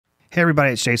Hey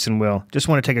everybody, it's Jason Will. Just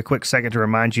want to take a quick second to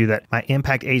remind you that my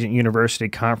Impact Agent University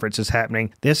conference is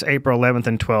happening this April 11th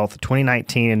and 12th,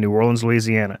 2019 in New Orleans,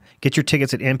 Louisiana. Get your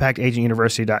tickets at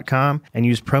impactagentuniversity.com and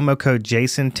use promo code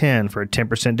JASON10 for a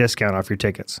 10% discount off your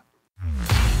tickets.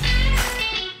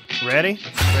 Ready? Ready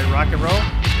to rock and roll?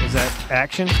 Is that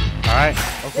action? All right.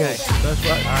 Okay. That's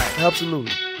right. All right.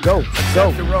 Absolutely. Go.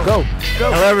 Go.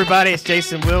 Hello everybody, it's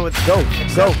Jason Will with Go.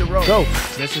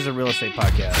 This is a real estate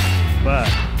podcast, but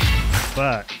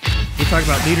we talk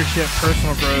about leadership,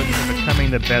 personal growth, and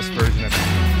becoming the best version of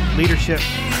yourself. Leadership,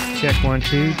 check 1,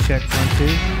 2, check 1, 2.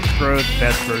 Growth,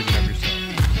 best version of yourself.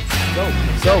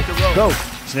 Go.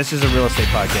 So this is a real estate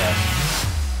podcast.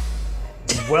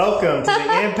 Welcome to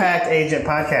the Impact Agent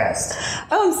Podcast.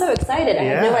 Oh, I'm so excited. I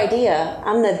had no idea.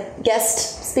 I'm the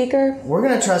guest speaker. We're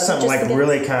going to try something like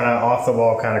really kind of off the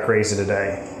wall, kind of crazy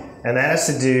today. And that is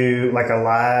to do like a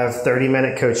live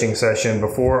 30-minute coaching session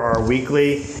before our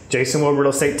weekly Jason Will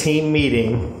Real Estate team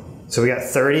meeting. So we got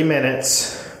 30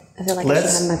 minutes. I feel like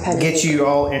Let's get you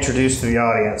all introduced to the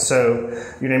audience. So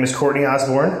your name is Courtney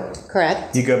Osborne.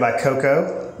 Correct. You go by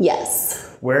Coco.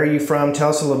 Yes. Where are you from? Tell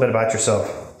us a little bit about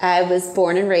yourself. I was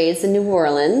born and raised in New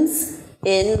Orleans,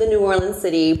 in the New Orleans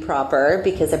city proper,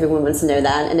 because everyone wants to know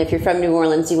that. And if you're from New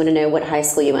Orleans, you want to know what high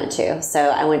school you went to.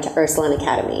 So I went to Ursuline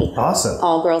Academy. Awesome.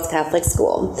 All-girls Catholic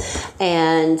school.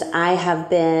 And I have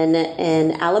been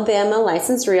an Alabama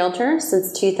licensed realtor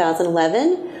since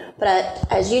 2011. But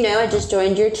as you know, I just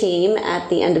joined your team at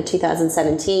the end of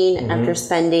 2017 after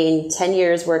spending 10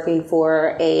 years working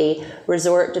for a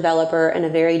resort developer in a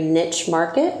very niche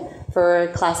market for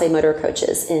Class A motor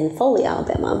coaches in Foley,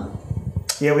 Alabama.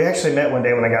 Yeah, we actually met one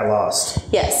day when I got lost.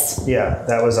 Yes. Yeah,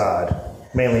 that was odd.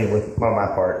 Mainly on my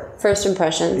part. First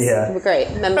impressions. Yeah.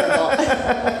 Great. Memorable.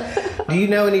 Do you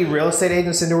know any real estate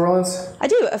agents in New Orleans? I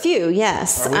do. A few,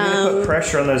 yes. Are we going to put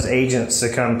pressure on those agents to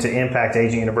come to Impact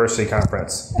Agent University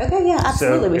Conference? Okay, yeah,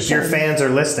 absolutely. So if your fans are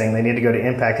listening, they need to go to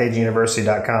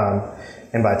impactagentuniversity.com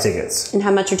and buy tickets. And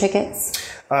how much are tickets?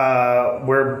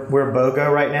 We're BOGO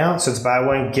right now, so it's buy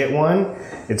one, get one.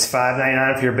 It's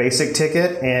 $5.99 for your basic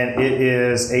ticket, and it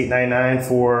is $8.99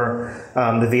 for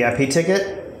the VIP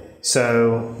ticket.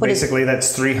 So basically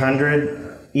that's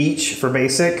 $300 each for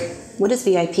basic. What does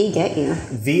VIP get you?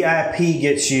 VIP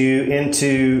gets you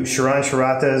into Sharon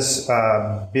Sharata's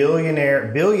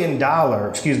billion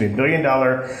dollar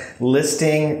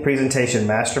listing presentation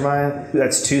mastermind.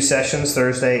 That's 2 sessions,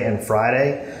 Thursday and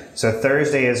Friday. So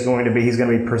Thursday he's going to be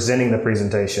presenting the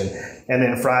presentation. And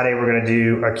then Friday we're going to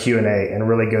do a Q&A and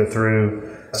really go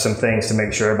through some things to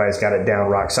make sure everybody's got it down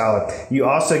rock solid. You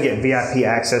also get VIP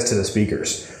access to the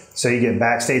speakers. So you get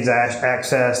backstage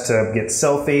access to get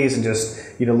selfies and just,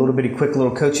 quick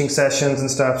little coaching sessions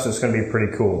and stuff. So it's going to be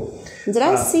pretty cool. Did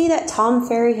I see that Tom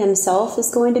Ferry himself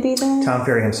is going to be there? Tom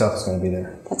Ferry himself is going to be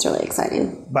there. That's really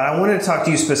exciting. But I wanted to talk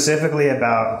to you specifically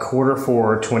about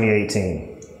Q4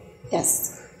 2018.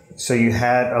 Yes. So you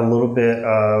had a little bit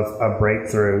of a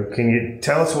breakthrough. Can you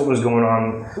tell us what was going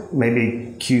on,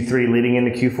 maybe Q3 leading into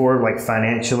Q4, like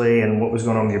financially, and what was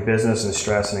going on with your business and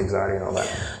stress and anxiety and all that?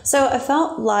 So I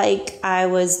felt like I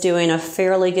was doing a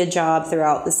fairly good job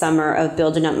throughout the summer of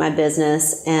building up my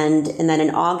business. And then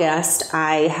in August,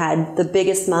 I had the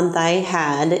biggest month I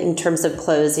had in terms of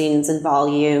closings and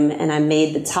volume. And I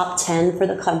made the top 10 for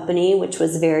the company, which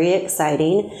was very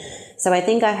exciting. So I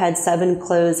think I had 7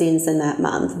 closings in that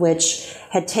month, which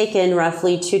had taken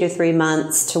roughly 2 to 3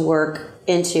 months to work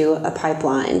into a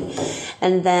pipeline.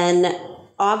 And then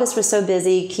August was so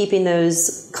busy keeping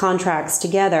those contracts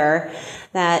together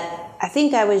that I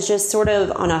think I was just sort of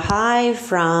on a high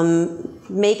from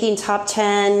making top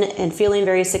 10 and feeling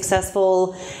very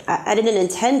successful. I didn't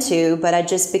intend to, but I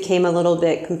just became a little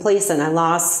bit complacent. I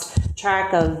lost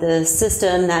track of the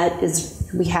system that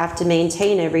we have to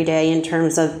maintain every day in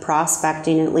terms of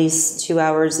prospecting at least 2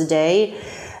 hours a day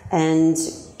and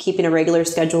keeping a regular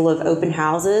schedule of open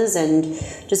houses and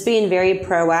just being very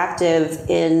proactive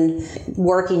in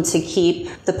working to keep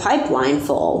the pipeline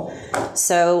full.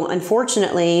 So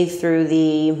unfortunately, through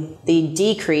the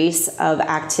decrease of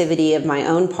activity of my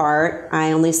own part,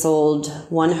 I only sold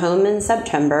 1 home in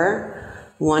September,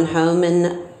 1 home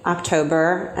in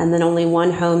October, and then only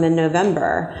 1 home in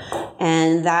November.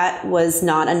 And that was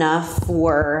not enough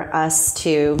for us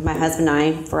to, my husband and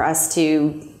I, for us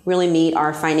to really meet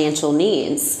our financial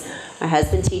needs. My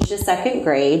husband teaches 2nd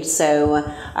grade, so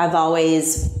I've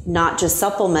always not just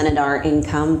supplemented our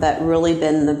income, but really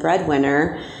been the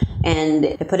breadwinner. And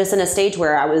it put us in a stage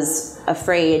where I was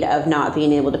afraid of not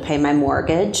being able to pay my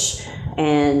mortgage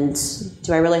and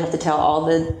do I really have to tell all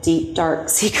the deep, dark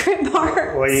secret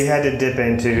parts? Well, you had to dip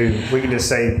into, we can just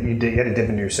say you had to dip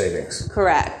into your savings.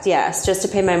 Correct, yes, just to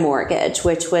pay my mortgage,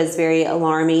 which was very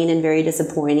alarming and very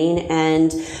disappointing.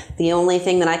 And the only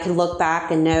thing that I could look back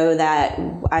and know that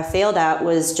I failed at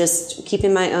was just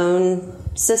keeping my own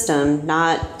system.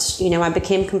 I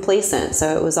became complacent,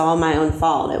 so it was all my own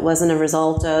fault. It wasn't a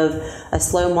result of a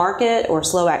slow market or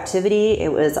slow activity.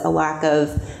 It was a lack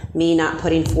of me not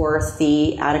putting forth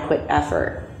the adequate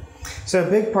effort. So a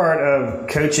big part of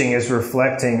coaching is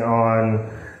reflecting on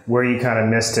where you kind of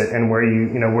missed it and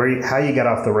how you got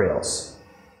off the rails.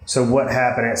 So what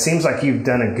happened? It seems like you've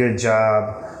done a good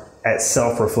job at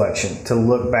self-reflection to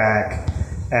look back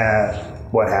at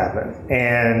what happened,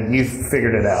 and you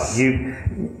figured it out.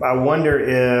 I wonder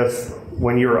if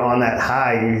when you were on that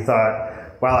high, you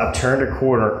thought, wow, I've turned a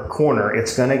corner,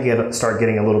 it's going to start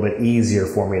getting a little bit easier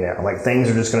for me now. Like things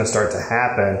are just going to start to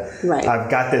happen. Right. I've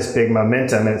got this big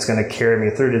momentum and it's going to carry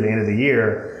me through to the end of the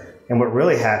year. And what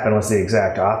really happened was the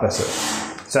exact opposite.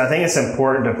 So I think it's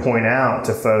important to point out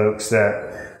to folks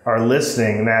that are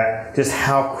listening that just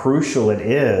how crucial it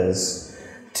is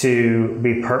to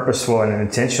be purposeful and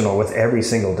intentional with every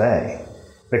single day,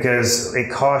 because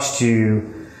it cost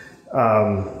you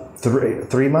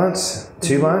 3 months,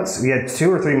 2 months. You had 2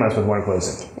 or 3 months with one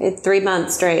closing. 3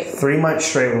 months straight. 3 months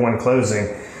straight with one closing.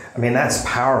 I mean, that's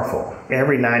powerful.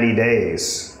 Every 90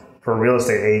 days for a real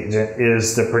estate agent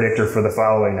is the predictor for the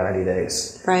following 90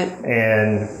 days. Right.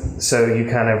 And so you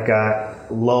kind of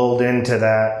got lulled into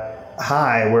that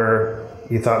high where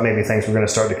you thought maybe things were going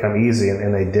to start to come easy,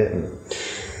 and they didn't.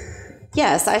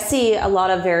 Yes, I see a lot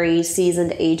of very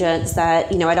seasoned agents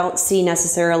that, I don't see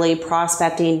necessarily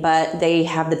prospecting, but they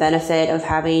have the benefit of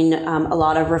having a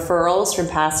lot of referrals from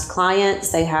past clients.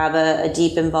 They have a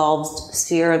deep involved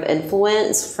sphere of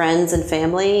influence, friends and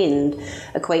family and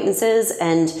acquaintances.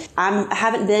 And I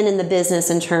haven't been in the business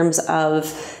in terms of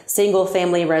single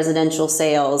family residential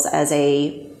sales as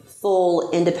a full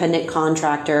independent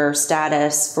contractor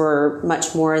status for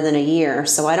much more than a year.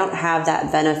 So I don't have that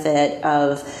benefit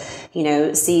of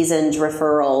seasoned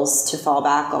referrals to fall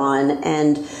back on.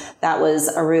 And that was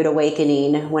a rude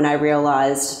awakening when I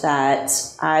realized that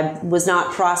I was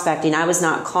not prospecting. I was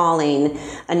not calling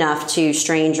enough to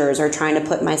strangers or trying to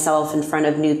put myself in front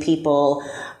of new people.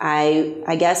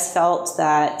 I guess felt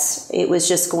that it was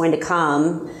just going to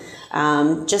come,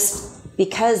 just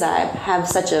because I have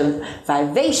such a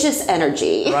vivacious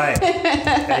energy. Right.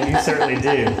 And you certainly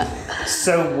do.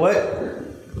 So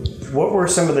what were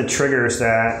some of the triggers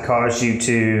that caused you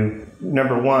to,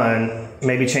 number one,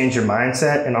 maybe change your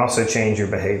mindset and also change your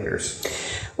behaviors?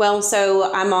 Well,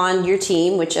 so I'm on your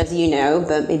team, which, as you know,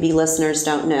 but maybe listeners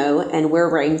don't know, and we're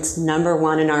ranked number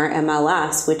 1 in our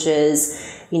MLS, which is,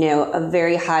 a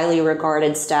very highly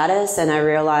regarded status. And I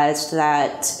realized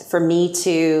that for me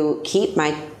to keep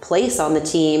my place on the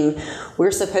team,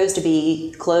 we're supposed to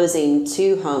be closing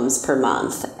 2 homes per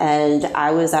month. And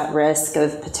I was at risk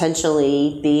of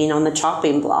potentially being on the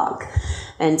chopping block.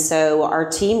 And so our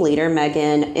team leader,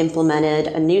 Megan, implemented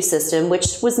a new system,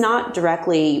 which was not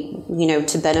directly,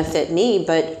 to benefit me,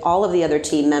 but all of the other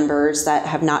team members that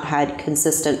have not had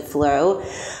consistent flow.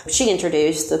 She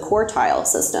introduced the quartile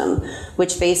system,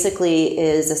 which basically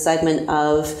is a segment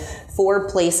of 4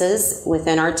 places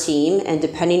within our team, and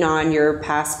depending on your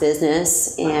past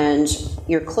business and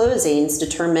your closings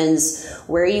determines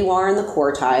where you are in the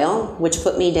quartile, which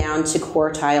put me down to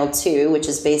quartile 2, which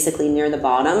is basically near the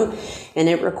bottom. And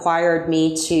it required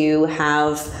me to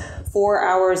have 4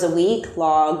 hours a week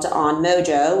logged on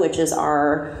Mojo, which is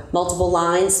our multiple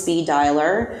line speed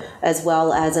dialer, as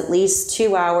well as at least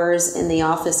 2 hours in the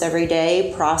office every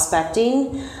day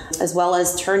prospecting, as well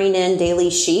as turning in daily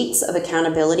sheets of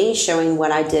accountability showing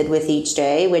what I did with each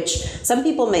day, which some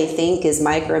people may think is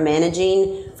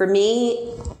micromanaging. For me,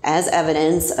 as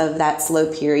evidence of that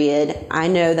slow period, I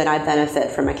know that I benefit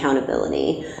from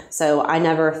accountability. So I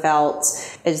never felt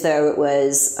as though it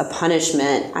was a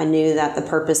punishment. I knew that the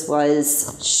purpose was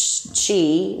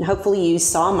hopefully you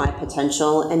saw my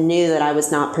potential and knew that I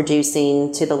was not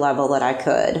producing to the level that I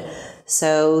could.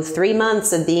 So 3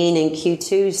 months of being in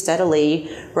Q2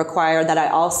 steadily required that I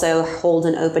also hold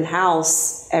an open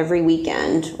house every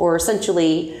weekend, or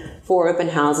essentially 4 open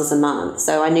houses a month.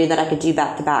 So I knew that I could do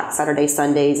back-to-back Saturday,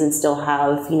 Sundays and still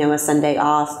have, a Sunday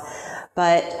off.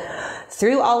 But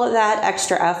through all of that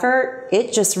extra effort,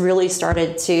 it just really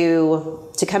started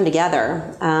to come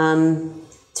together,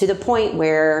 to the point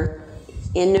where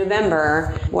in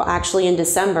November, well, actually in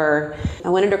December, I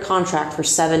went under contract for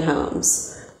 7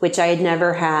 homes, which I had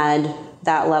never had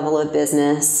that level of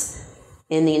business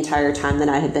in the entire time that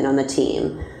I had been on the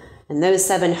team. And those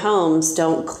 7 homes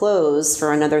don't close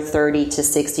for another 30 to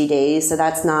 60 days. So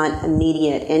that's not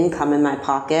immediate income in my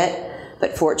pocket.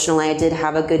 But fortunately, I did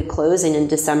have a good closing in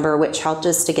December, which helped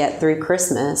us to get through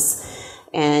Christmas.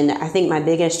 And I think my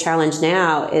biggest challenge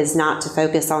now is not to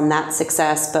focus on that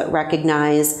success, but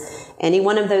recognize any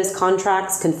one of those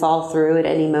contracts can fall through at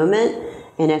any moment.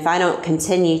 And if I don't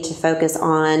continue to focus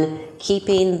on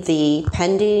keeping the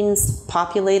pendings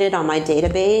populated on my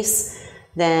database,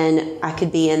 then I could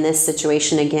be in this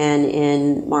situation again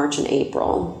in March and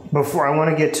April. Before I want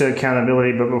to get to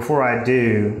accountability, but before I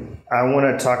do, I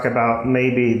want to talk about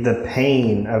maybe the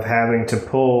pain of having to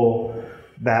pull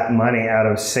that money out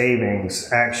of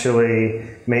savings actually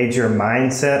made your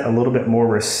mindset a little bit more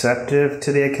receptive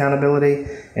to the accountability,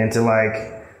 and to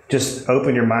like just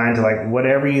open your mind to like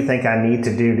whatever you think I need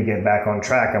to do to get back on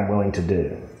track, I'm willing to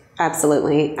do.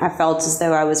 Absolutely. I felt as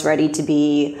though I was ready to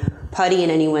be putty in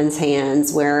anyone's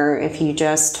hands, where if you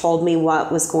just told me what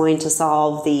was going to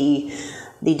solve the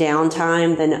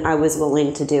downtime, then I was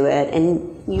willing to do it.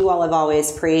 And you all have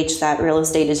always preached that real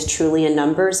estate is truly a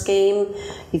numbers game.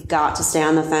 You've got to stay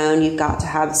on the phone. You've got to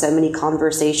have so many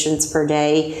conversations per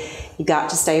day. You've got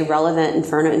to stay relevant in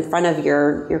front of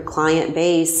your client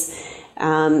base.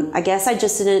 I guess I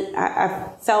just didn't, I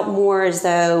felt more as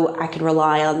though I could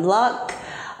rely on luck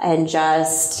and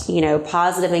just,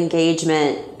 positive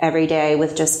engagement every day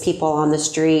with just people on the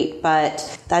street.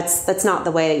 But that's not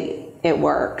the way it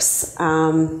works.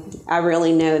 I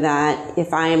really know that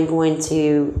if I am going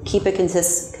to keep a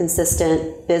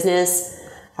consistent business,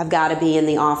 I've got to be in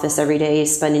the office every day,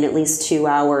 spending at least 2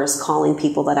 hours calling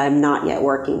people that I'm not yet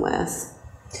working with.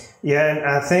 Yeah, and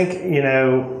I think,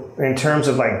 in terms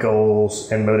of like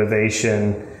goals and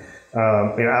motivation,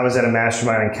 I was at a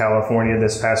mastermind in California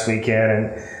this past weekend,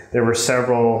 and there were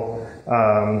several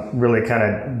really kind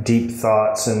of deep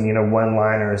thoughts and,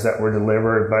 one-liners that were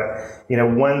delivered. But,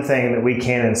 one thing that we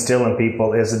can instill in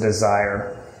people is a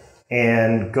desire.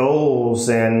 And goals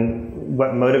and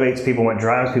what motivates people, what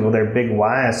drives people, their big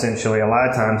why essentially a lot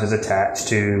of times is attached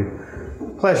to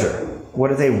pleasure. What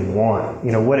do they want?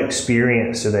 What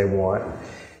experience do they want?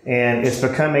 And it's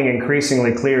becoming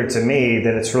increasingly clear to me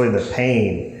that it's really the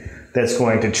pain that's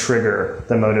going to trigger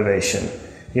the motivation.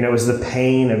 It was the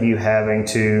pain of you having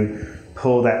to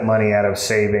pull that money out of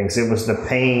savings. It was the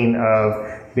pain of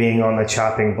being on the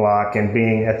chopping block and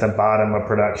being at the bottom of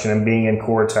production and being in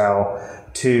quartile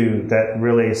 2 that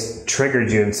really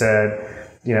triggered you and said,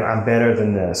 I'm better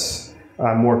than this.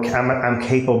 I'm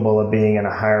capable of being in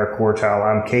a higher quartile.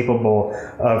 I'm capable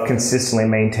of consistently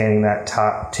maintaining that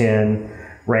top 10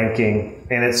 ranking.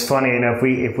 And it's funny,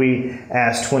 if we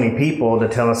ask 20 people to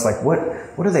tell us like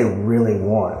what do they really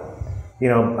want,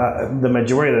 the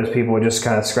majority of those people would just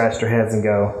kind of scratch their heads and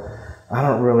go, I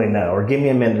don't really know, or give me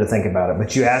a minute to think about it.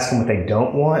 But you ask them what they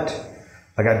don't want,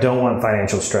 like I don't want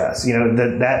financial stress.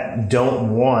 That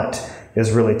don't want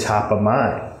is really top of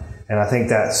mind. And I think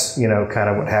that's, kind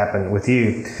of what happened with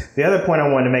you. The other point I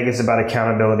wanted to make is about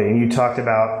accountability. And you talked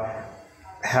about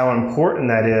how important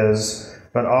that is,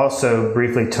 but also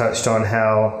briefly touched on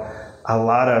how a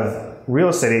lot of real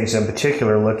estate agents in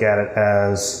particular look at it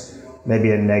as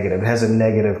maybe a negative. It has a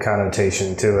negative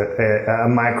connotation to it, a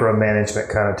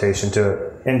micromanagement connotation to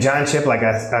it. And John Chip, I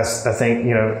think,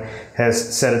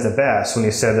 has said it the best when he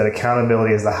said that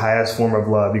accountability is the highest form of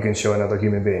love you can show another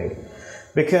human being.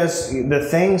 Because the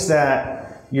things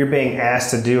that you're being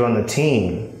asked to do on the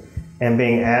team and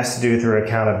being asked to do through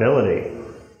accountability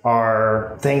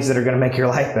are things that are going to make your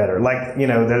life better, that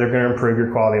are going to improve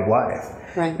your quality of life.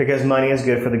 Right. Because money is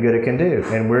good for the good it can do.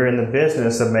 And we're in the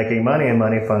business of making money, and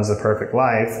money funds the perfect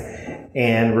life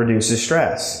and reduces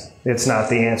stress. It's not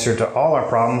the answer to all our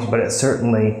problems, but it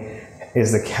certainly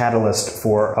is the catalyst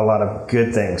for a lot of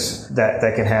good things that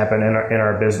can happen in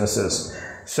our businesses.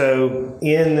 So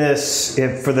in this,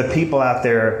 for the people out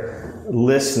there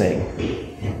listening,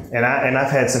 and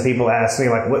I've had some people ask me,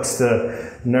 like, what's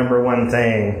the number one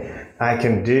thing I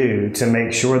can do to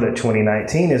make sure that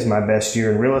 2019 is my best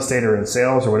year in real estate or in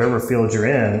sales or whatever field you're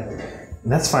in?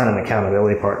 And that's find an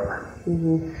accountability partner.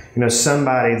 Mm-hmm.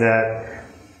 Somebody that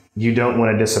you don't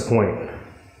want to disappoint.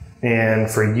 And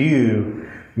for you,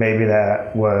 maybe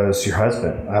that was your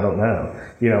husband. I don't know.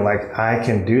 I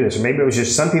can do this. Or maybe it was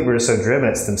just some people are just so driven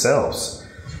it's themselves.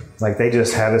 Like they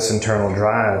just have this internal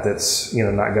drive that's,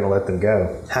 not going to let them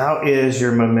go. How is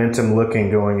your momentum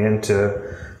looking going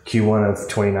into Q1 of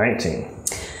 2019?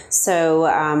 So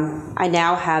I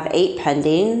now have 8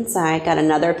 pendings. I got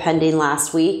another pending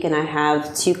last week, and I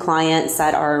have 2 clients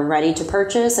that are ready to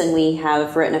purchase, and we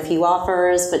have written a few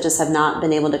offers, but just have not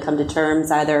been able to come to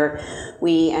terms. Either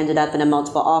we ended up in a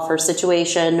multiple offer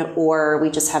situation, or we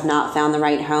just have not found the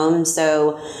right home.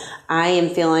 So I am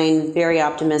feeling very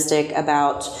optimistic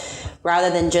about,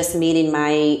 rather than just meeting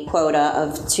my quota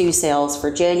of 2 sales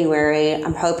for January,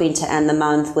 I'm hoping to end the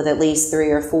month with at least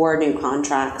 3 or 4 new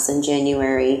contracts in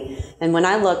January. And when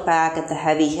I look back at the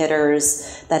heavy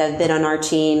hitters that have been on our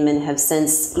team and have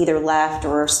since either left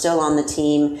or are still on the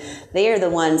team, they are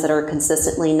the ones that are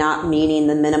consistently not meeting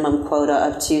the minimum quota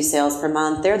of 2 sales per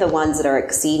month. They're the ones that are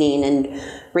exceeding and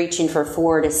reaching for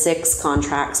 4 to 6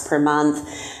 contracts per month.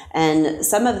 And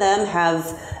some of them have,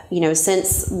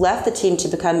 since left the team to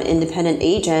become independent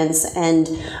agents. And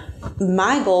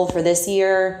my goal for this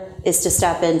year is to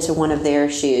step into one of their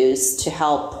shoes to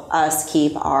help us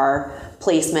keep our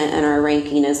placement and our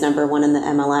ranking as number 1 in the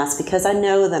MLS, because I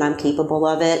know that I'm capable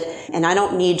of it, and I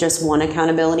don't need just one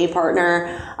accountability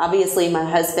partner. Obviously, my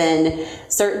husband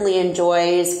certainly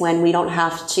enjoys when we don't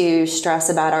have to stress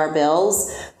about our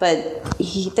bills, but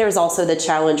there's also the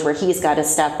challenge where he's got to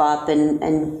step up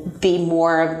and be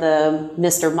more of the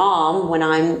Mr. Mom when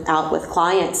I'm out with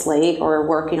clients late or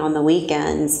working on the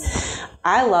weekends.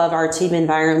 I love our team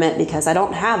environment because I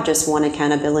don't have just one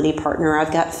accountability partner.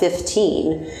 I've got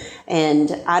 15.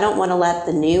 And I don't want to let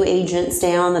the new agents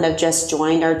down that have just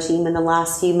joined our team in the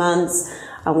last few months.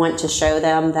 I want to show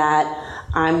them that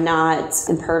I'm not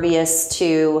impervious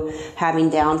to having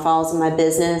downfalls in my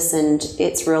business, and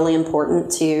it's really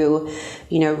important to,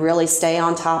 really stay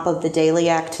on top of the daily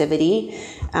activity.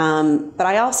 But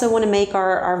I also want to make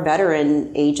our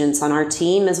veteran agents on our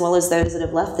team, as well as those that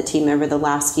have left the team over the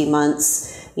last few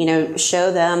months,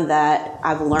 show them that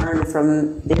I've learned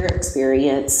from their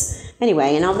experience.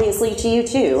 Anyway, and obviously to you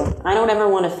too. I don't ever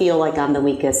want to feel like I'm the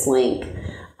weakest link.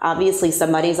 Obviously,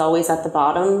 somebody's always at the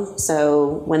bottom.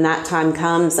 So when that time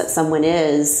comes that someone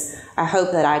is, I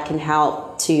hope that I can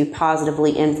help to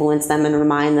positively influence them and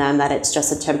remind them that it's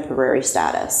just a temporary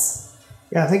status.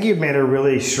 Yeah, I think you've made a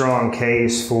really strong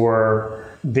case for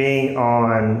being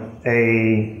on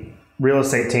a real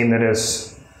estate team that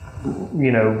is,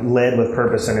 led with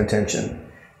purpose and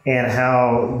intention, and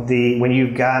how when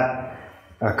you've got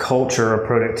a culture of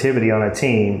productivity on a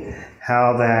team,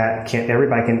 how that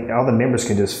all the members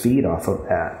can just feed off of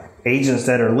that. Agents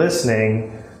that are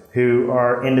listening, who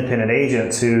are independent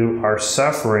agents who are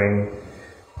suffering,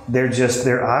 they're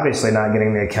obviously not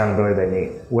getting the accountability they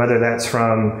need, whether that's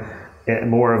from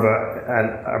more of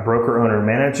a broker owner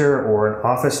manager or an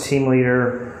office team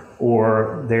leader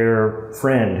or their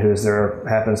friend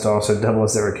happens to also double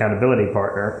as their accountability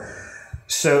partner.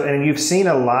 So, and you've seen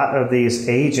a lot of these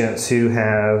agents who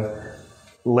have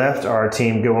left our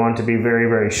team go on to be very,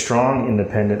 very strong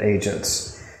independent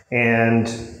agents. And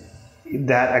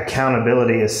that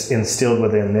accountability is instilled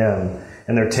within them,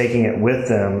 and they're taking it with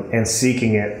them and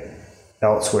seeking it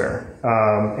elsewhere.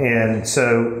 And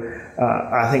so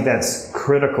I think that's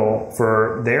critical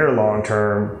for their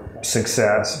long-term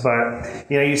success.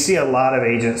 But, you see a lot of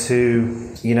agents who,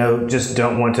 just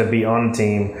don't want to be on a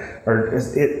team, or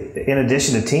in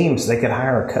addition to teams, they could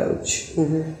hire a coach.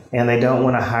 Mm-hmm. And they don't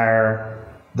want to hire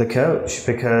the coach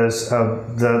because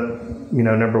of the,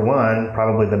 number one,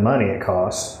 probably the money it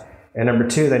costs. And number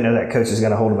two, they know that coach is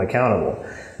going to hold them accountable.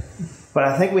 But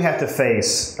I think we have to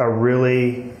face a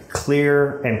really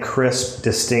clear and crisp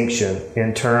distinction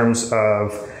in terms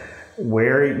of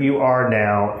where you are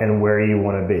now and where you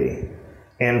want to be.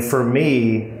 And for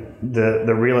me,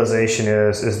 the realization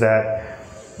is that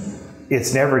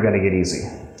it's never going to get easy.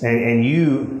 And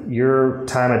your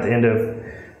time at the end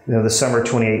of the summer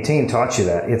 2018 taught you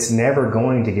that it's never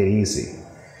going to get easy.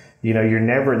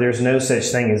 There's no such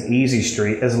thing as easy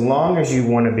street as long as you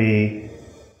want to be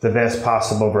the best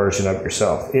possible version of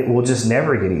yourself. It will just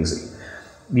never get easy.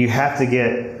 You have to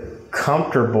get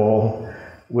comfortable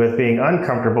with being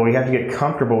uncomfortable. You have to get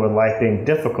comfortable with life being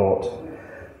difficult.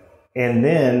 And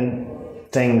then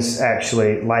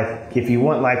if you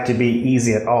want life to be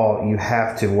easy at all, you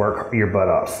have to work your butt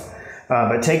off.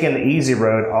 But taking the easy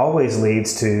road always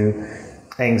leads to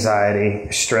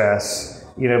anxiety, stress,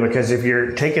 because if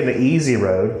you're taking the easy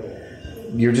road,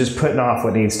 you're just putting off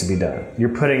what needs to be done.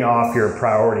 You're putting off your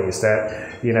priorities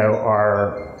that,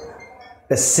 are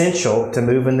essential to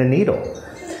moving the needle.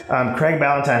 Craig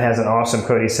Ballantyne has an awesome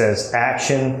quote. He says,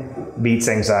 "Action beats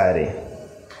anxiety."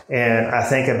 And I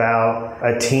think about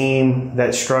a team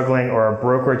that's struggling or a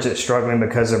brokerage that's struggling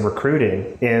because of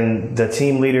recruiting, and the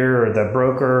team leader or the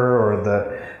broker or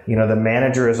the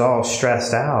manager is all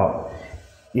stressed out.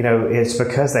 it's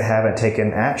because they haven't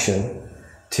taken action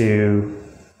to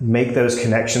make those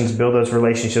connections, build those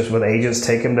relationships with agents,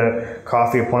 take them to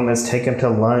coffee appointments, take them to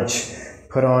lunch,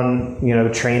 put on,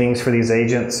 trainings for these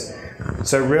agents.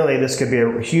 So really, this could be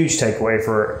a huge takeaway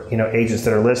for, agents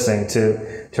that are listening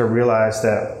to realize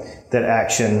that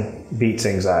action beats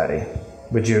anxiety.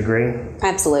 Would you agree?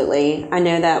 Absolutely. I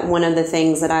know that one of the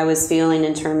things that I was feeling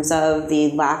in terms of the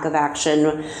lack of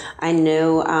action, I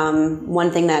know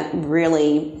one thing that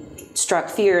really struck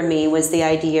fear in me was the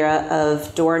idea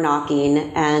of door knocking.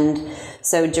 And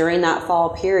so during that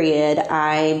fall period,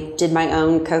 I did my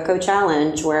own Coco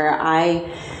challenge where I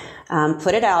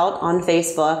put it out on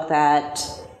Facebook that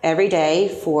every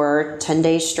day for 10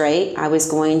 days straight, I was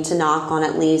going to knock on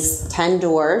at least 10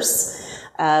 doors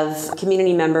of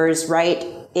community members right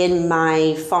in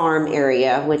my farm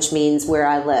area, which means where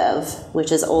I live,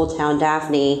 which is Old Town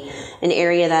Daphne, an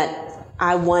area that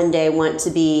I one day want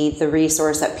to be the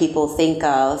resource that people think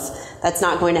of. That's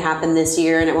not going to happen this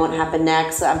year, and it won't happen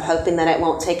next. I'm hoping that it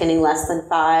won't take any less than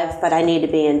 5, but I need to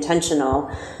be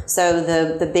intentional. So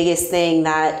the biggest thing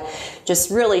that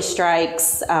just really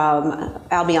strikes,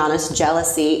 I'll be honest,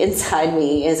 jealousy inside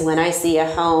me is when I see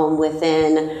a home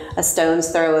within a stone's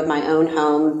throw of my own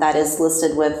home that is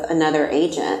listed with another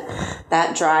agent.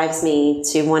 That drives me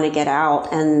to want to get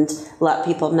out and let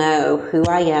people know who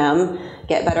I am,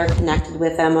 get better connected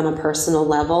with them on a personal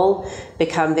level,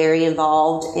 become very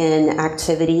involved in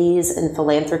activities and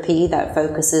philanthropy that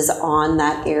focuses on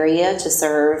that area to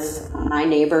serve my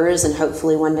neighbors and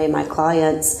hopefully one day my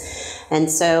clients. And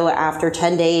so after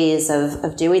 10 days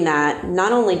of doing that,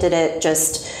 not only did it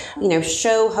just,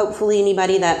 show hopefully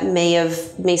anybody that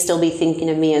may still be thinking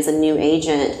of me as a new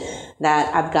agent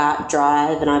that I've got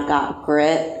drive and I've got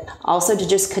grit, also to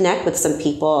just connect with some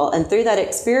people. And through that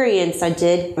experience, I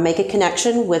did make a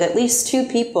connection with at least 2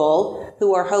 people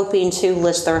who are hoping to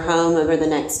list their home over the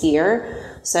next year.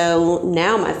 So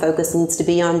now my focus needs to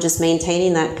be on just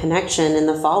maintaining that connection and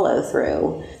the follow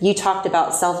through. You talked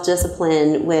about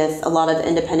self-discipline with a lot of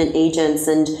independent agents,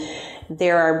 and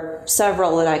there are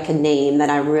several that I can name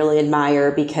that I really admire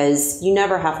because you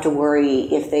never have to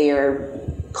worry if they are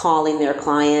calling their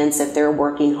clients, if they're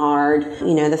working hard.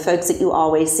 The folks that you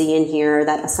always see in here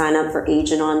that sign up for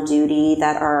Agent on Duty,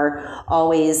 that are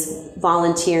always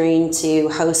volunteering to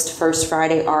host First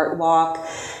Friday Art Walk,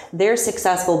 they're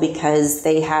successful because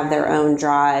they have their own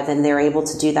drive and they're able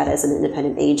to do that as an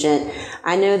independent agent.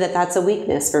 I know that that's a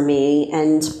weakness for me,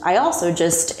 and I also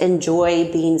just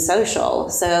enjoy being social.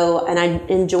 And I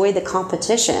enjoy the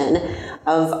competition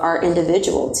of our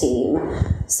individual team.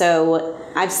 So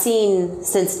I've seen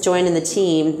since joining the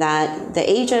team that the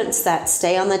agents that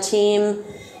stay on the team,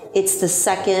 it's the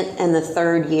second and the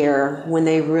third year when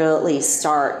they really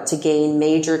start to gain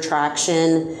major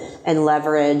traction and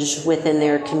leverage within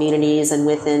their communities and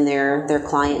within their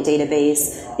client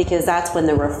database, because that's when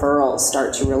the referrals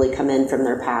start to really come in from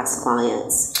their past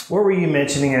clients. What were you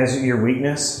mentioning as your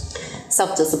weakness?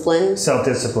 Self-discipline.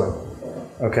 Self-discipline.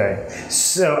 Okay.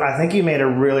 So I think you made a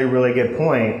really, really good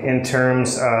point in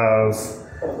terms of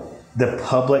the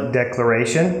public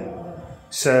declaration.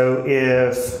 So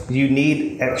if you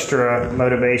need extra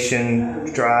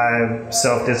motivation, drive,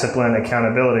 self-discipline,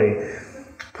 accountability,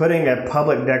 putting a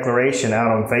public declaration out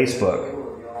on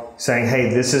Facebook saying, hey,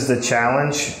 this is the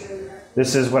challenge.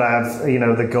 This is what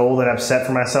the goal that I've set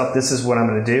for myself. This is what I'm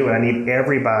going to do. And I need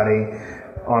everybody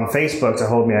on Facebook to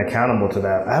hold me accountable to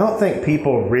that. I don't think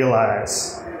people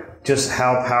realize just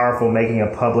how powerful making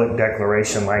a public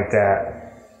declaration like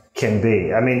that can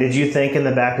be. I mean, did you think in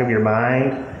the back of your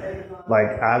mind,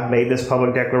 like, I've made this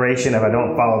public declaration, if I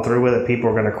don't follow through with it, people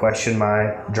are going to question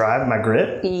my drive, my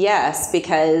grit? Yes,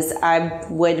 because I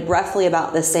would roughly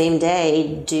about the same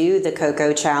day do the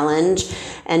Coco challenge.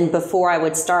 And before I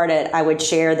would start it, I would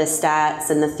share the stats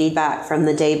and the feedback from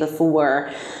the day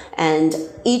before. And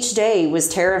each day was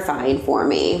terrifying for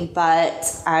me,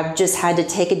 but I've just had to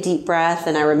take a deep breath.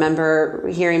 And I remember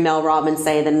hearing Mel Robbins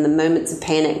say that in the moments of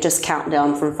panic, just count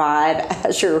down from 5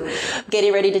 as you're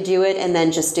getting ready to do it, and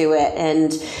then just do it.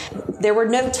 And there were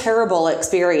no terrible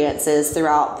experiences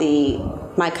throughout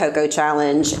my Coco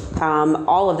challenge.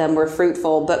 All of them were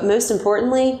fruitful, but most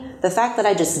importantly, the fact that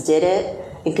I just did it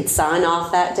and could sign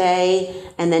off that day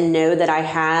and then know that I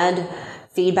had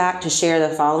feedback to share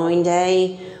the following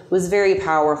day was very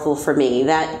powerful for me.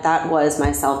 That was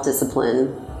my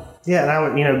self-discipline. Yeah, and I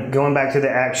would, going back to the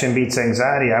action beats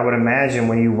anxiety, I would imagine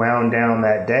when you wound down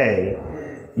that day,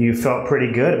 you felt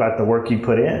pretty good about the work you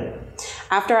put in.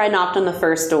 After I knocked on the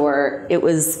first door, it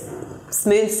was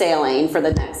smooth sailing for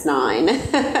the next 9.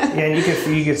 Yeah, and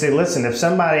you could say, listen, if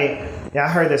somebody Yeah, I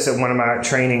heard this at one of my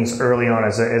trainings early on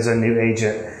as a new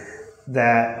agent,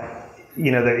 that,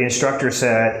 you know, the instructor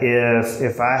said,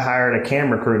 if I hired a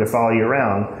camera crew to follow you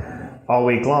around all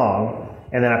week long,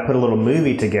 and then I put a little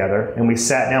movie together and we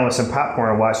sat down with some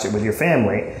popcorn and watched it with your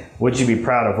family, would you be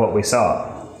proud of what we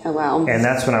saw? Oh, wow. And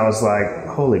that's when I was like,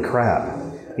 holy crap.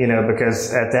 You know,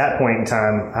 because at that point in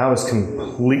time, I was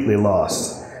completely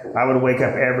lost. I would wake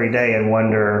up every day and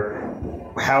wonder,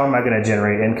 how am I going to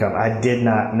generate income? I did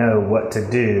not know what to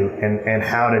do and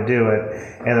how to do it.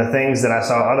 And the things that I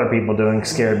saw other people doing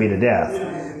scared me to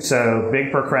death. So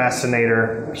big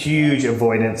procrastinator, huge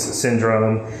avoidance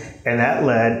syndrome, and that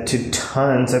led to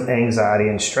tons of anxiety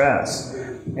and stress.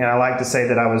 And I like to say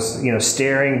that I was, you know,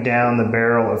 staring down the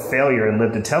barrel of failure and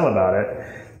lived to tell about it.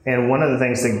 And one of the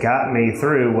things that got me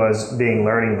through was being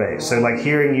learning based. So like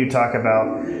hearing you talk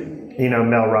about, you know,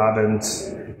 Mel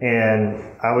Robbins, and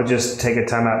I would just take a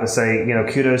time out to say, you know,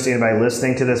 kudos to anybody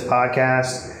listening to this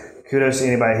podcast. Kudos to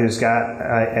anybody who's got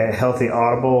a healthy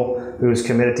Audible, who's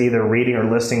committed to either reading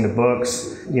or listening to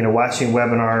books, you know, watching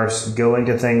webinars, going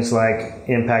to things like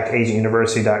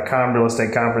ImpactAgentUniversity.com, real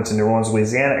estate conference in New Orleans,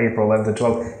 Louisiana, April 11th and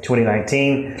 12th,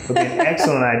 2019. Would be an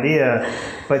excellent idea.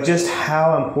 But just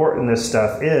how important this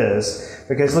stuff is,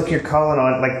 because look, you're calling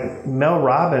on, like, Mel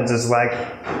Robbins is like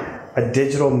a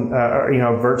digital, you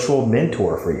know, virtual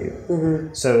mentor for you.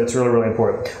 Mm-hmm. So it's really, really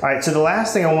important. All right. So the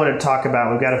last thing I want to talk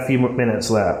about, we've got a few minutes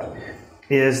left,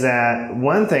 is that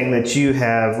one thing that you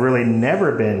have really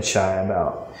never been shy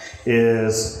about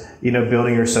is, you know,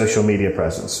 building your social media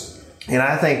presence. And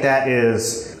I think that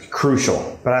is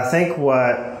crucial. But I think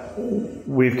what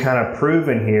we've kind of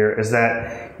proven here is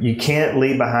that you can't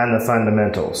leave behind the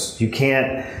fundamentals. You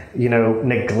can't, you know,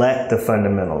 neglect the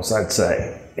fundamentals, I'd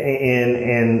say.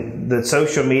 And the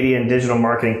social media and digital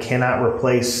marketing cannot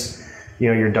replace, you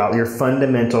know, your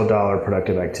fundamental dollar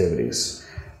productive activities.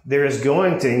 There is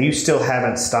going to, and you still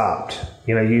haven't stopped.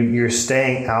 You know, you're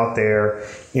staying out there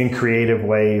in creative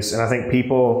ways. And I think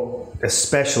people,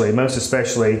 most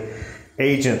especially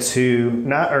agents who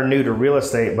not are new to real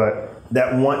estate, but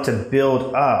that want to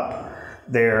build up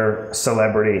their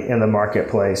celebrity in the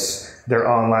marketplace, their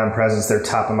online presence, their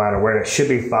top of mind awareness, should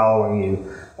be following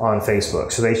you on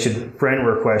Facebook. So they should friend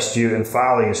request you and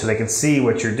follow you so they can see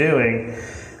what you're doing,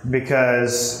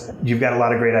 because you've got a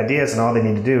lot of great ideas and all they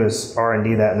need to do is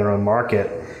R&D that in their own market.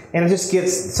 And it just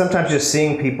gets, sometimes just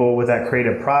seeing people with that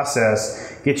creative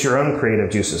process, get your own creative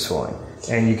juices flowing.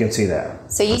 And you can see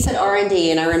that. So you said R&D,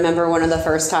 and I remember one of the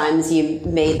first times you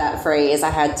made that phrase,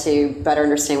 I had to better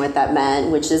understand what that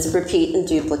meant, which is repeat and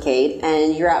duplicate.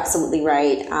 And you're absolutely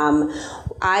right.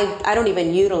 I don't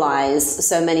even utilize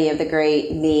so many of the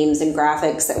great memes and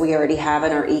graphics that we already have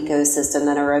in our ecosystem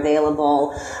that are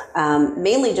available,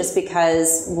 mainly just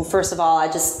because, well, first of all,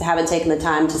 I just haven't taken the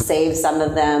time to save some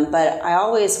of them, but I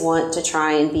always want to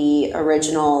try and be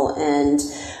original and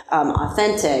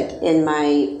authentic in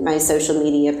my social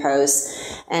media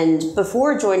posts. And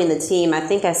before joining the team, I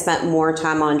think I spent more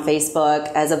time on Facebook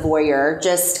as a voyeur,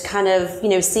 just kind of, you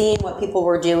know, seeing what people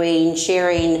were doing,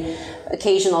 sharing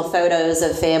occasional photos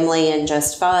of family and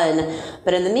just fun.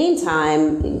 But in the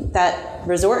meantime, that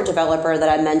resort developer that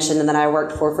I mentioned and that I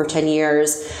worked for 10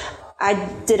 years, I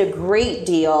did a great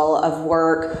deal of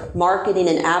work marketing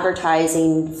and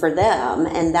advertising for them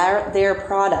and their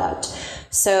product.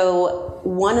 So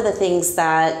one of the things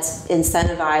that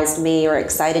incentivized me or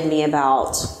excited me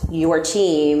about your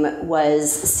team was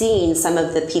seeing some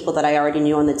of the people that I already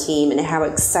knew on the team and how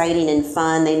exciting and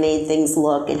fun they made things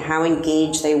look and how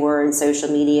engaged they were in social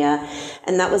media.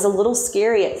 And that was a little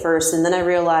scary at first. And then I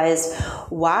realized,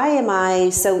 why am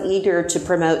I so eager to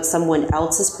promote someone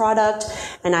else's product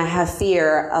and I have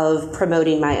fear of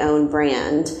promoting my own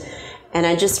brand? And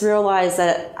I just realized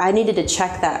that I needed to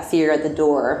check that fear at the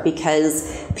door,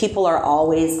 because people are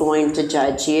always going to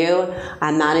judge you.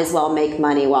 I might as well make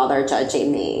money while they're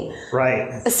judging me.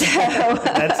 Right. So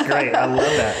that's great. I love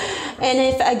that. And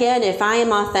if I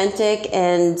am authentic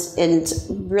and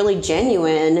really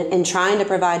genuine and trying to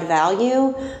provide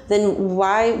value, then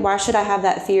why should I have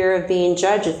that fear of being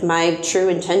judged if my true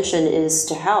intention is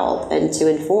to help and to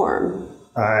inform?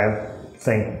 I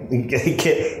think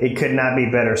it could not be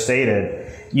better stated.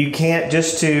 You can't,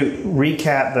 just to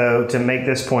recap though, to make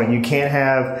this point,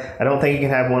 I don't think you can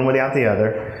have one without the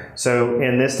other. So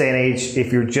in this day and age,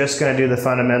 if you're just going to do the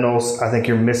fundamentals, I think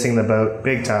you're missing the boat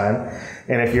big time.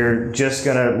 And if you're just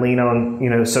going to lean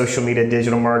on, social media,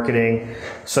 digital marketing,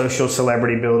 social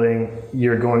celebrity building,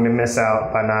 you're going to miss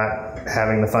out by not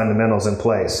having the fundamentals in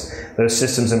place. Those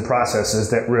systems and processes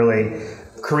that really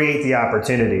create the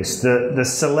opportunities. The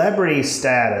celebrity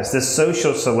status, the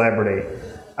social celebrity,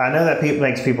 I know that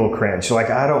makes people cringe. Like,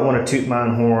 I don't want to toot my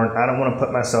own horn. I don't want to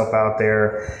put myself out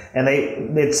there. And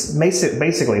it's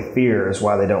basically fear is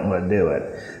why they don't want to do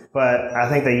it. But I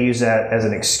think they use that as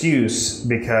an excuse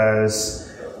because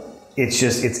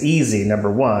it's easy,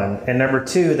 number one. And number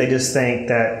two, they just think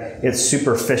that it's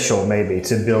superficial maybe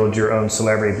to build your own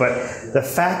celebrity. But the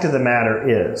fact of the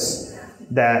matter is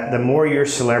that the more your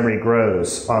celebrity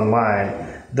grows online,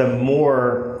 the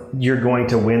more you're going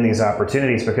to win these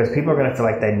opportunities because people are going to feel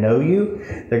like they know you.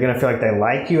 They're going to feel like they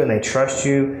like you and they trust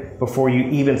you before you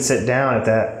even sit down at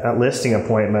that listing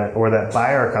appointment or that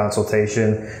buyer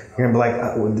consultation. You're going to be like,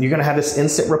 you're going to have this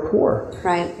instant rapport.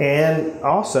 Right. And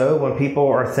also when people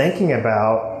are thinking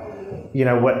about,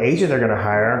 what agent they're going to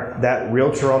hire, that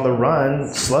realtor on the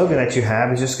run slogan that you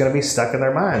have is just going to be stuck in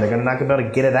their mind. They're not going to be able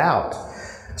to get it out.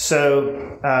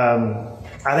 So,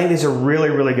 I think these are really,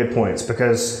 really good points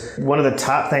because one of the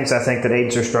top things I think that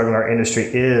agents are struggling in our industry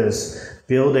is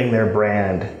building their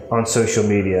brand on social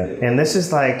media. And this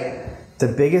is like the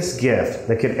biggest gift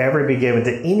that could ever be given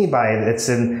to anybody that's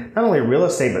in not only real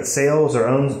estate, but sales or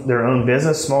owns their own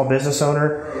business, small business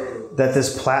owner, that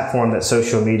this platform that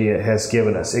social media has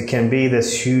given us. It can be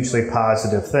this hugely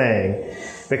positive thing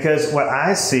because what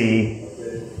I see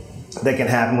that can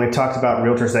happen, we've talked about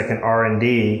realtors that can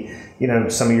R&D,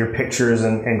 some of your pictures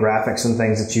and graphics and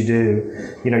things that you do,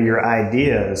 your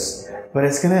ideas, but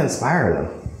it's going to inspire them.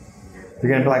 They're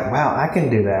going to be like, wow, I can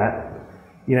do that.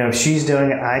 She's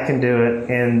doing it, I can do it.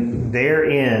 And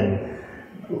therein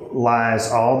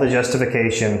lies all the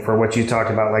justification for what you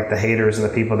talked about, like the haters and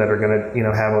the people that are going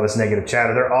to, have all this negative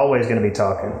chatter. They're always going to be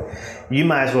talking. You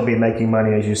might as well be making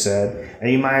money, as you said, and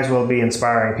you might as well be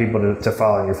inspiring people to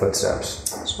follow in your footsteps.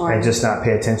 Sure. And just not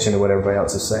pay attention to what everybody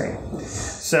else is saying.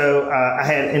 So I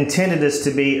had intended this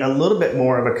to be a little bit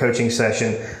more of a coaching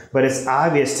session, but it's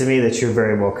obvious to me that you're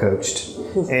very well coached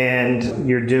and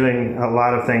you're doing a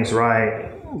lot of things right.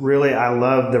 Really, I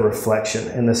love the reflection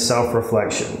and the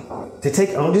self-reflection. To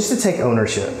take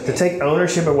ownership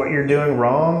of what you're doing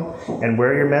wrong and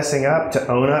where you're messing up, to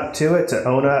own up to it, to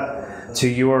own up to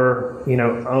your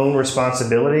own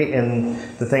responsibility and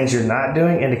the things you're not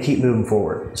doing, and to keep moving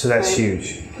forward. So that's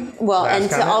huge. Well, and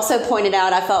to also point it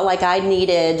out, I felt like I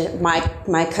needed my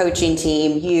coaching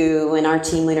team, you and our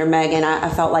team leader, Megan, I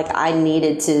felt like I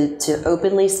needed to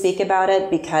openly speak about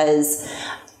it because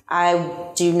I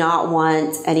do not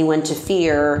want anyone to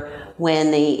fear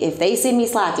if they see me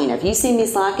slacking. If you see me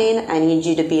slacking, I need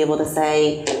you to be able to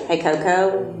say, hey,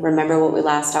 Coco, remember what we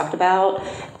last talked about?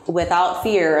 Without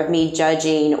fear of me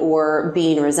judging or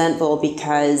being resentful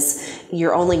because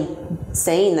you're only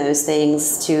saying those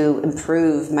things to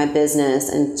improve my business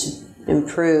and to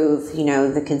improve,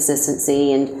 the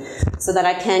consistency and so that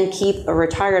I can keep a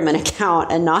retirement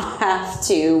account and not have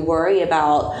to worry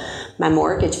about my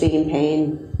mortgage being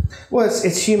paid. Well,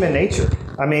 it's human nature.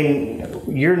 I mean,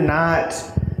 you're not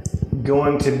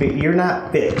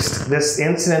fixed. This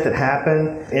incident that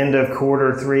happened end of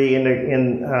quarter three,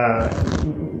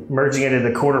 merging it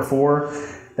into quarter four,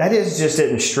 that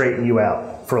didn't straighten you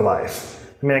out for life.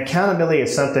 I mean, accountability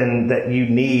is something that you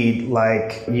need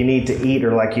like you need to eat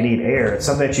or like you need air. It's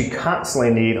something that you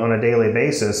constantly need on a daily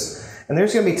basis. And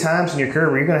there's going to be times in your career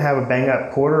where you're going to have a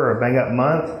bang-up quarter or a bang-up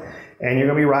month, and you're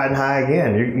going to be riding high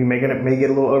again. You may get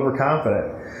a little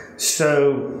overconfident.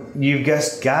 So you've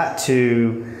just got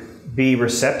to be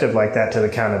receptive like that to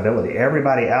accountability.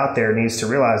 Everybody out there needs to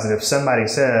realize that if somebody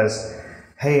says,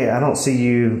 hey, I don't see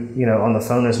you, on the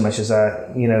phone as much as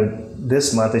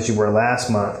this month as you were last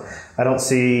month. I don't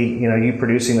see, you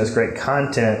producing this great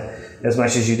content as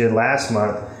much as you did last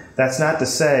month. That's not to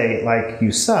say like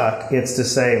you suck. It's to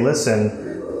say, listen,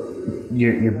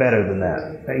 you're better than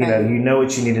that. You know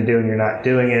what you need to do and you're not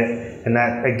doing it. And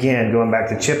that, again, going back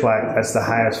to Chiplak, that's the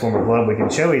highest form of love we can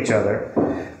show each other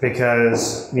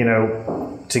because,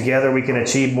 together we can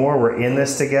achieve more. We're in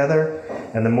this together.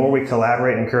 And the more we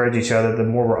collaborate and encourage each other, the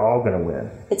more we're all going to win.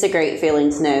 It's a great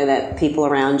feeling to know that people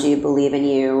around you believe in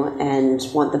you and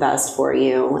want the best for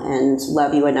you and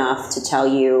love you enough to tell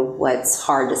you what's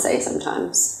hard to say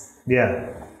sometimes. Yeah.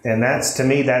 And to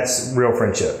me, that's real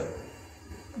friendship.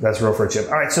 That's real friendship.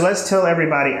 All right, so let's tell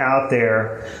everybody out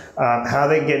there how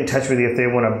they can get in touch with you if they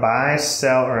want to buy,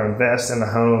 sell, or invest in a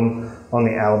home on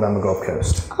the Alabama Gulf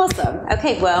Coast. Awesome.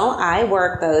 Okay, well, I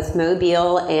work both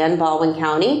Mobile and Baldwin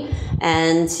County.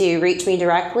 And to reach me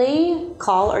directly,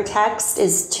 call or text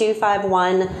is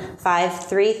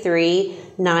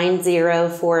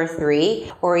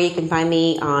 251-533-9043. Or you can find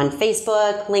me on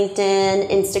Facebook, LinkedIn,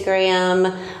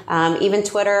 Instagram, even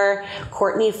Twitter,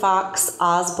 Courtney Fox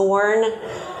Osborne.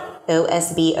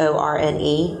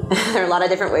 Osborne. There are a lot of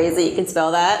different ways that you can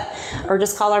spell that. Or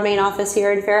just call our main office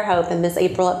here in Fairhope, and Miss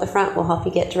April at the front will help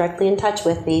you get directly in touch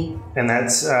with me. And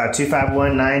that's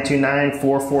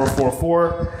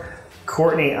 251-929-4444.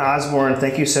 Courtney Osborne,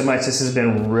 thank you so much. This has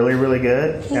been really, really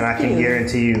good. Thank I can you.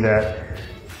 guarantee you that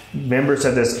members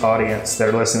of this audience that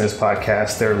are listening to this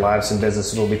podcast, their lives and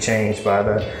businesses will be changed by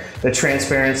the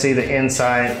transparency, the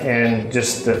insight, and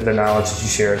just the knowledge that you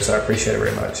shared. So I appreciate it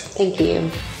very much. Thank you.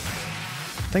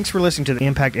 Thanks for listening to the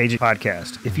Impact Agent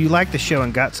Podcast. If you liked the show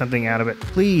and got something out of it,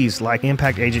 please like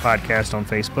Impact Agent Podcast on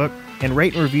Facebook and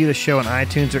rate and review the show on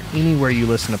iTunes or anywhere you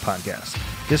listen to podcasts.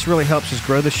 This really helps us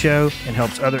grow the show and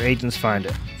helps other agents find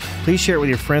it. Please share it with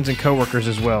your friends and coworkers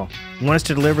as well. Want us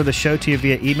to deliver the show to you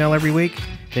via email every week?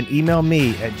 Then email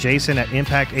me at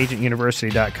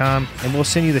jason@impactagentuniversity.com and we'll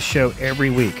send you the show every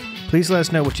week. Please let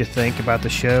us know what you think about the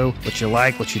show, what you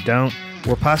like, what you don't,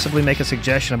 or possibly make a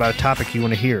suggestion about a topic you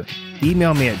want to hear.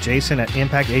 Email me at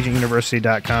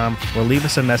jason@impactagentuniversity.com or leave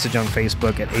us a message on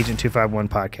Facebook at Agent 251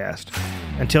 Podcast.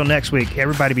 Until next week,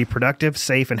 everybody be productive,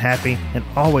 safe, and happy, and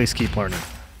always keep learning.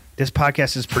 This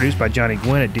podcast is produced by Johnny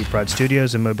Gwynn at Deep Rod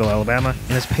Studios in Mobile, Alabama,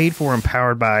 and is paid for and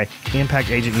powered by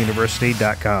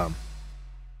ImpactAgentUniversity.com.